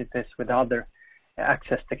setup, which it is with other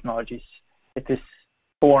access technologies. It is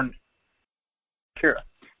born secure,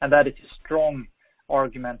 and that is a strong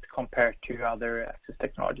argument compared to other access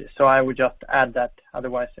technologies. So I would just add that,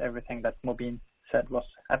 otherwise everything that Mobeen said was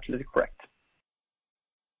absolutely correct.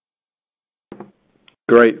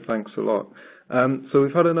 Great, thanks a lot. So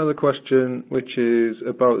we've had another question, which is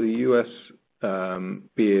about the US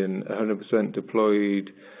being 100%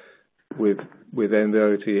 deployed with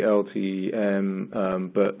NB-IoT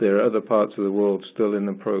LTE-M, but there are other parts of the world still in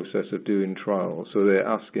the process of doing trials. So they're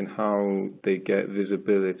asking how they get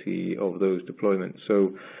visibility of those deployments.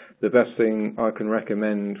 So the best thing I can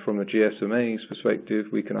recommend from a GSMA's perspective,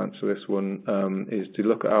 we can answer this one, is to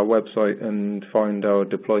look at our website and find our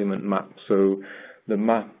deployment map. So the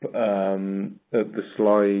map of the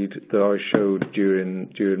slide that I showed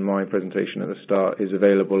during my presentation at the start is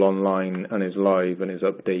available online and is live and is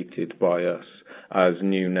updated by us as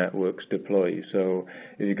new networks deploy. So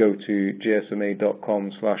if you go to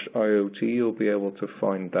gsma.com/IoT, you'll be able to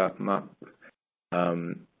find that map.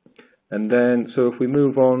 And then, so if we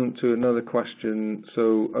move on to another question,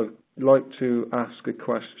 so I'd like to ask a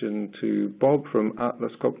question to Bob from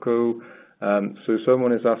Atlas Copco. So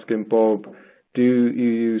someone is asking Bob, do you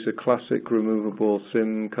use a classic removable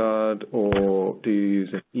SIM card or do you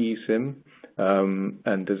use an eSIM?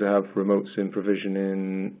 And does it have remote SIM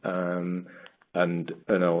provisioning? And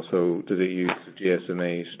also, does it use the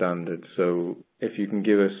GSMA standard? So if you can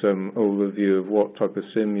give us some overview of what type of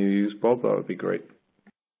SIM you use, Bob, that would be great.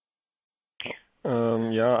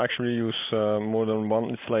 Yeah, I actually use more than one.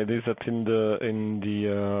 It's like this, that in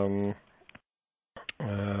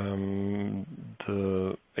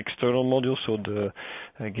the external module, so the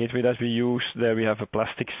gateway that we use, there we have a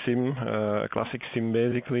plastic SIM, a classic SIM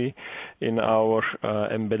basically. In our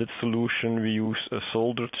embedded solution, we use a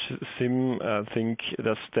soldered SIM. I think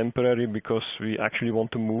that's temporary because we actually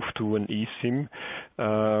want to move to an eSIM.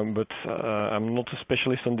 But I'm not a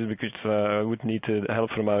specialist on this because I would need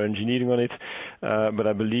help from our engineering on it. But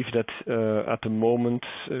I believe that at the moment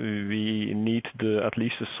we need at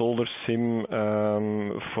least a soldered SIM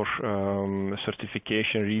for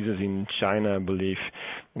certification reasons in China, I believe.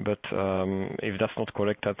 But if that's not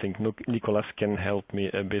correct, I think Nicolas can help me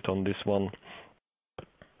a bit on this one.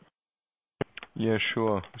 Yeah,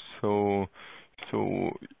 sure. So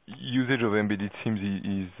usage of embedded SIMs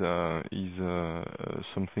is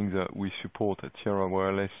something that we support at Sierra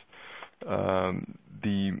Wireless.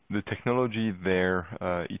 The technology there,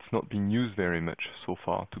 it's not been used very much so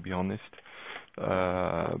far, to be honest.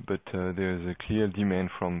 But there's a clear demand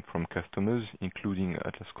from customers, including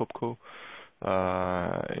Atlas Copco.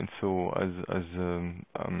 And so as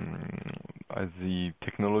the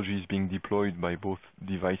technology is being deployed by both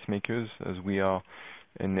device makers as we are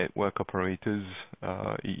and network operators,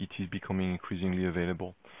 it is becoming increasingly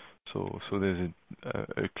available. So there's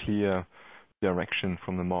a clear direction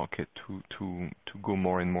from the market to go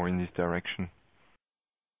more and more in this direction.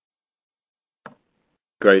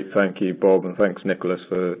 Great, thank you, Bob, and thanks, Nicolas,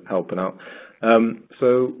 for helping out.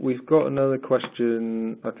 So we've got another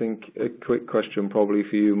question, I think a quick question probably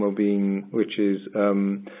for you, Mobeen, which is,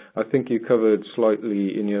 I think you covered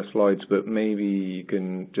slightly in your slides, but maybe you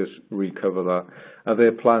can just recover that. Are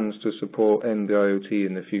there plans to support NB-IoT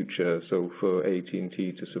in the future? So for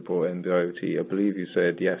AT&T to support NB-IoT, I believe you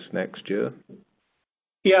said yes next year.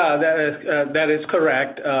 Yeah, that is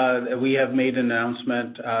correct. We have made an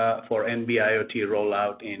announcement for NB-IoT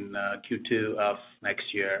rollout in Q2 of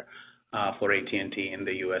next year for AT&T in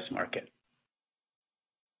the U.S. market.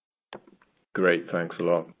 Great, thanks a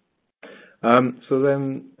lot. So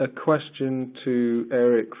then a question to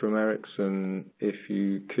Eric from Ericsson, if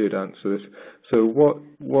you could answer this. So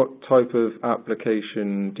what type of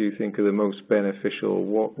application do you think are the most beneficial?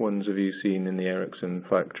 What ones have you seen in the Ericsson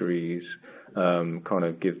factories kind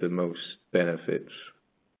of give the most benefits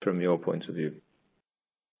from your point of view?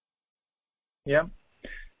 Yeah,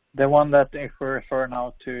 the one that if we refer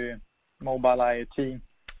now to mobile IoT,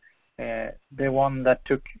 the one that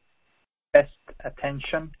took best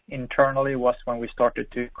attention internally was when we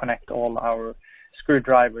started to connect all our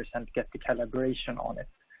screwdrivers and get the calibration on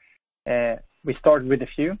it. We started with a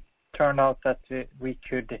few. Turned out that we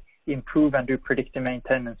could improve and do predictive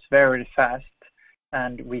maintenance very fast,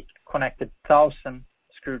 and we connected 1,000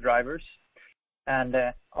 screwdrivers. And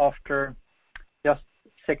after just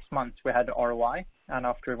 6 months, we had ROI, and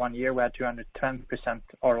after 1 year, we had 210%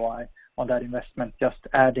 ROI on that investment, just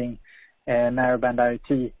adding narrowband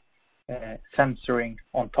IoT sensoring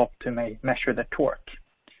on top to measure the torque.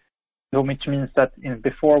 So which means that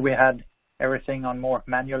before we had everything on more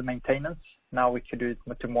manual maintenance, now we could do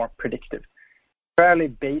it to more predictive. Fairly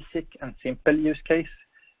basic and simple use case,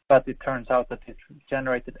 but it turns out that it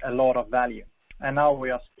generated a lot of value. And now we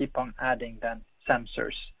just keep on adding then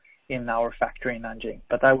sensors in our factory in Nanjing.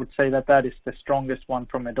 But I would say that that is the strongest one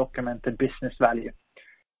from a documented business value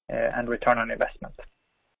and return on investment.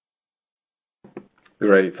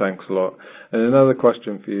 Great, thanks a lot. And another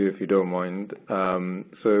question for you, if you don't mind.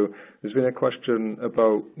 So there's been a question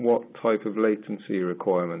about what type of latency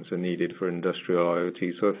requirements are needed for industrial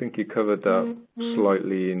IoT. So I think you covered that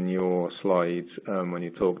slightly in your slides when you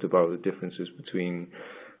talked about the differences between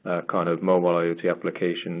kind of mobile IoT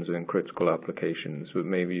applications and critical applications. But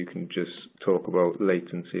maybe you can just talk about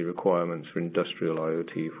latency requirements for industrial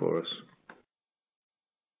IoT for us.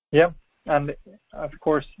 Yeah. And of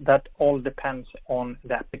course, that all depends on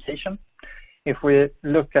the application. If we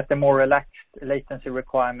look at the more relaxed latency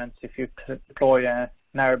requirements, if you deploy a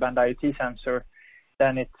narrowband IoT sensor,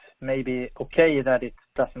 then it's maybe okay that it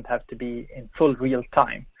doesn't have to be in full real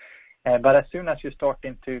time. But as soon as you start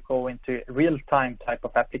to go into real-time type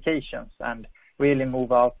of applications and really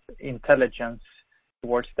move out intelligence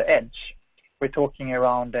towards the edge, we're talking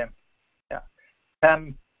around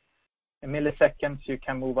 10 milliseconds. You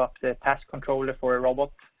can move up the task controller for a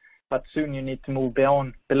robot, but soon you need to move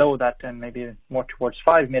below that and maybe more towards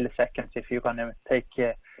 5 milliseconds if you're going to take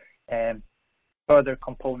further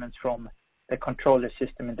components from the controller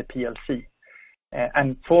system in the PLC.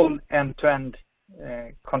 And full end-to-end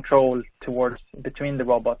control between the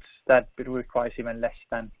robots, that requires even less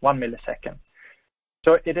than 1 millisecond.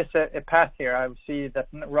 So it is a path here. I see that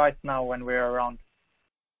right now when we're around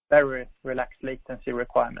very relaxed latency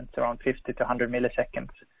requirements, around 50 to 100 milliseconds,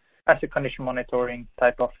 as a condition monitoring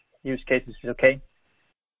type of use cases is okay.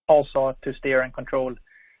 Also to steer and control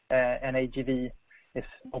an AGV is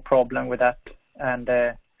no problem with that. And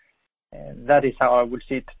that is how I would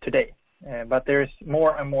see it today. But there is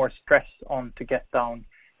more and more stress on to get down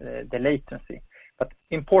the latency. But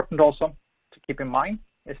important also to keep in mind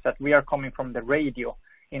is that we are coming from the radio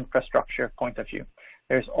infrastructure point of view.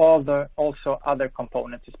 There's also other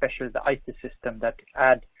components, especially the IT system, that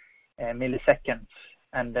add milliseconds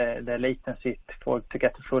and the latency to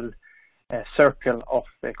get the full circle of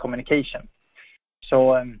communication.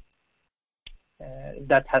 So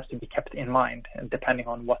that has to be kept in mind, depending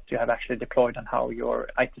on what you have actually deployed and how your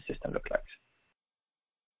IT system looks like.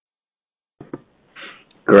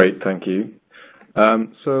 Great, thank you.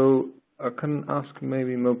 So I can ask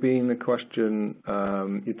maybe Mobeen a question.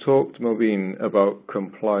 You talked, Mobeen, about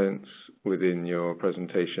compliance within your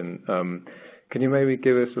presentation. Can you maybe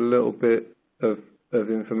give us a little bit of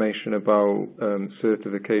information about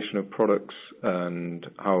certification of products and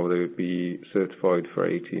how they would be certified for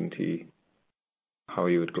AT&T? How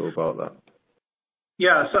you would go about that?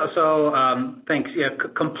 Yeah, so thanks. Yeah,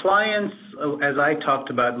 compliance, as I talked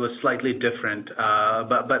about, was slightly different,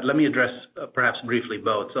 but let me address perhaps briefly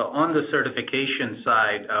both. So on the certification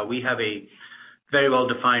side, we have a very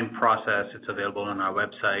well-defined process. It's available on our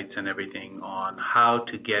websites and everything on how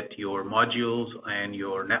to get your modules and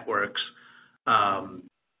your networks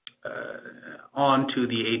onto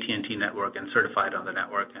the AT&T network and certified on the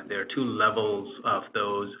network. And there are two levels of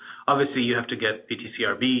those. Obviously, you have to get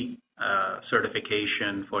PTCRB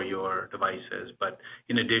certification for your devices, but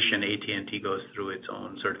in addition, AT&T goes through its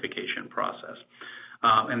own certification process.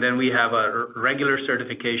 And then we have a regular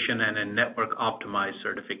certification and a network optimized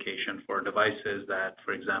certification for devices that,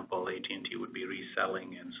 for example, AT&T would be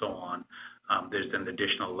reselling and so on. There's an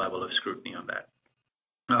additional level of scrutiny on that.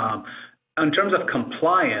 In terms of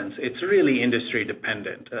compliance, it's really industry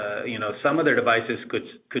dependent. Some of their devices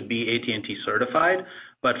could be AT&T certified,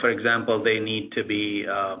 but for example, they need to be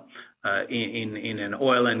in an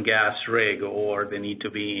oil and gas rig, or they need to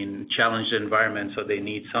be in challenged environments, so they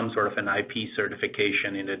need some sort of an IP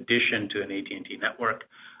certification in addition to an AT&T network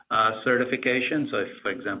certification. So, for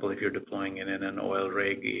example, if you're deploying it in an oil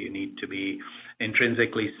rig, you need to be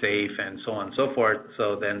intrinsically safe and so on and so forth.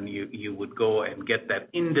 So then you would go and get that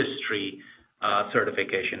industry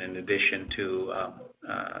certification in addition to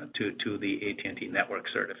the AT&T network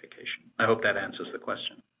certification. I hope that answers the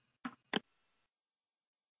question.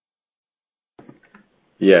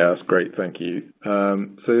 Yeah, that's great. Thank you.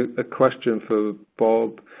 So a question for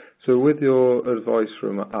Bob. So with your advice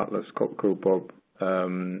from Atlas Copco, Bob,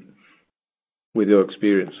 with your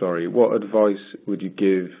experience, what advice would you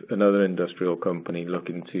give another industrial company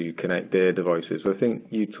looking to connect their devices? I think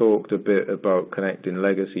you talked a bit about connecting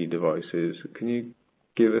legacy devices. Can you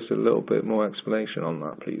give us a little bit more explanation on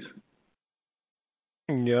that, please?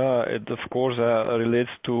 Yeah, it of course relates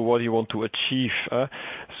to what you want to achieve.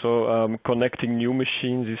 So connecting new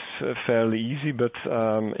machines is fairly easy, but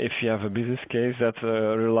if you have a business case that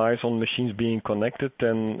relies on machines being connected,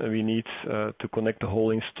 then we need to connect the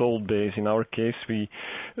whole installed base. In our case, we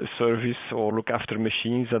service or look after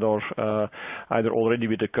machines that are either already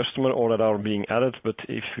with the customer or that are being added. But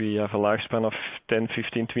if we have a lifespan of 10,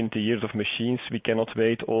 15, 20 years of machines, we cannot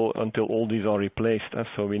wait until all these are replaced.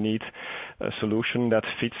 So we need a solution that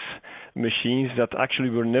fits machines that actually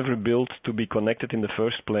were never built to be connected in the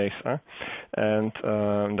first place. And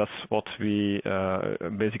that's what we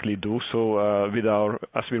basically do. So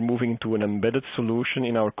as we're moving to an embedded solution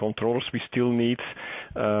in our controllers, we still need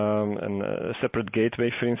a separate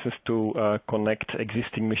gateway, for instance, to connect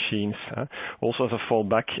existing machines. Also as a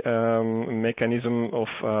fallback mechanism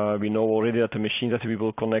of we know already that the machines that we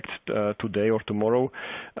will connect today or tomorrow,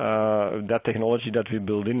 that technology that we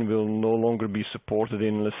build in will no longer be supported supported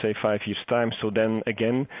in, let's say, 5 years' time. So then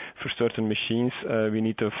again, for certain machines, we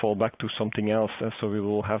need to fall back to something else. So we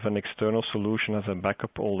will have an external solution as a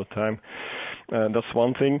backup all the time. That's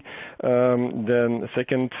one thing. Then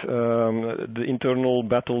second, the internal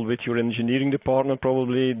battle with your engineering department,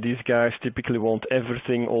 probably these guys typically want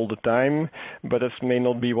everything all the time, but that may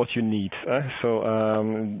not be what you need. So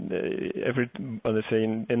let's say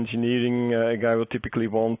an engineering guy will typically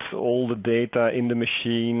want all the data in the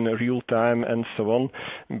machine, real time, and so on,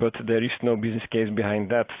 but there is no business case behind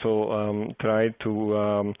that. So try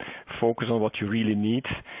to focus on what you really need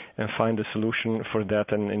and find a solution for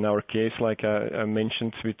that. And in our case, like I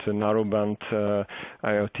mentioned, with narrowband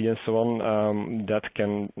IoT and so on, that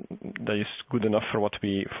is good enough for what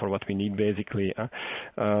we need basically.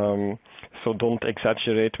 So don't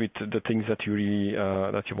exaggerate with the things that you really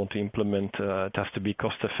that you want to implement. It has to be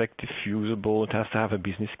cost effective, usable. It has to have a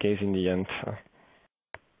business case in the end.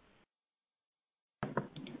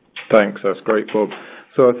 Thanks, that's great, Bob.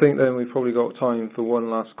 So I think then we've probably got time for one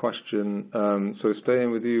last question. So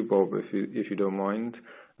staying with you, Bob, if you don't mind.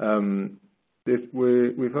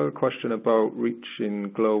 We've had a question about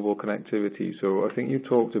reaching global connectivity. So I think you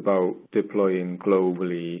talked about deploying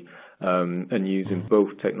globally and using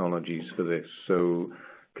both technologies for this. So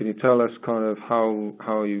can you tell us kind of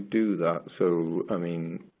how you do that? So, I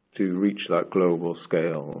mean, to reach that global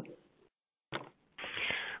scale?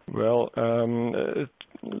 Well,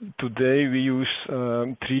 today we use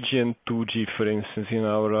 3G and 2G, for instance, in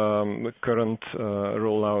our current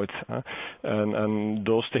rollout. And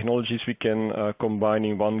those technologies we can combine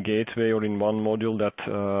in one gateway or in one module that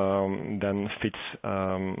then fits,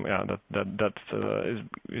 that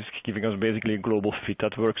is giving us basically a global fit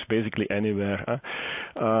that works basically anywhere.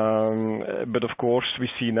 But of course, we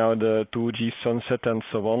see now the 2G sunset and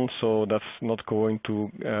so on, so that's not going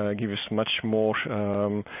to give us much more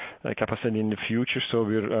capacity in the future. So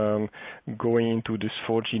we're going into this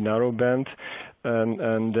 4G narrowband,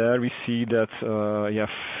 and there we see that you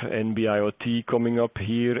have NB-IoT coming up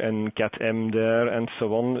here and Cat-M there and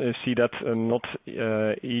so on. You see that not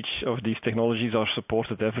each of these technologies are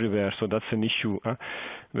supported everywhere, so that's an issue.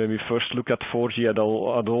 When we first look at 4G at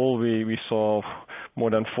all, we saw more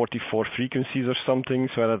than 44 frequencies or something,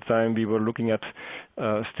 so at that time we were looking at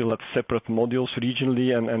still at separate modules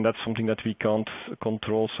regionally, and that's something that we can't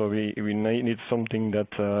control, so we need something that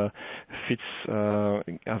fits,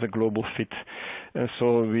 has a global fit. And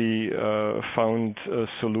so we found a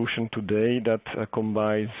solution today that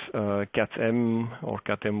combines Cat-M or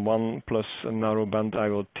Cat-M1 plus narrowband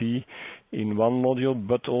IoT in one module,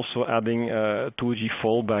 but also adding 2G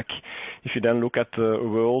fallback. If you then look at the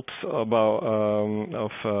world about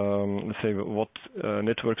let's say what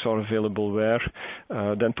networks are available where,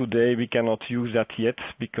 then today we cannot use that yet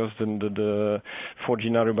because the 4G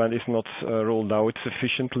narrowband is not rolled out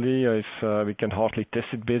sufficiently. We can hardly test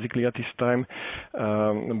it basically at this time,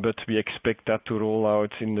 but we expect that to roll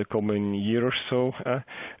out in the coming year or so.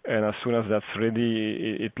 And as soon as that's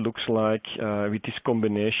ready, it looks like with this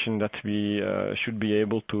combination that we should be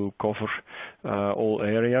able to cover all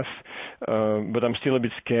areas. But I'm still a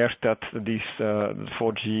bit scared that these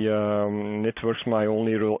 4G networks might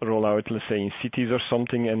only roll out, let's say, in cities or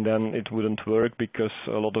something, and then it wouldn't work because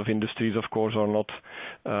a lot of industries, of course, are not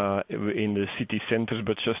in the city centers,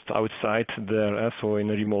 but just outside there, so in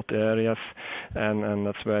remote areas, and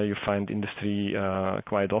that's where you find industry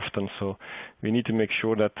quite often. So we need to make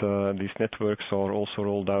sure that these networks are also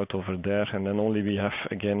rolled out over there, and then only we have,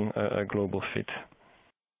 again, a global fit.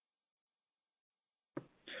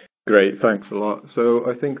 Great, thanks a lot. So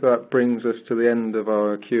I think that brings us to the end of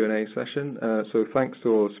our Q&A session. So thanks to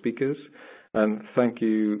all speakers, and thank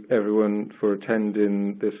you everyone for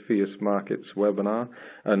attending this Fierce Markets webinar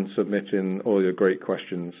and submitting all your great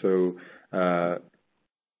questions. So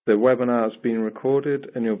the webinar has been recorded,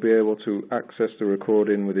 and you'll be able to access the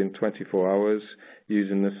recording within 24 hours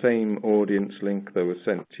using the same audience link that was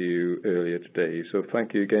sent to you earlier today. So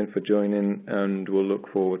thank you again for joining, and we'll look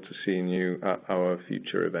forward to seeing you at our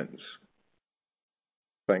future events.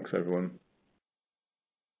 Thanks, everyone.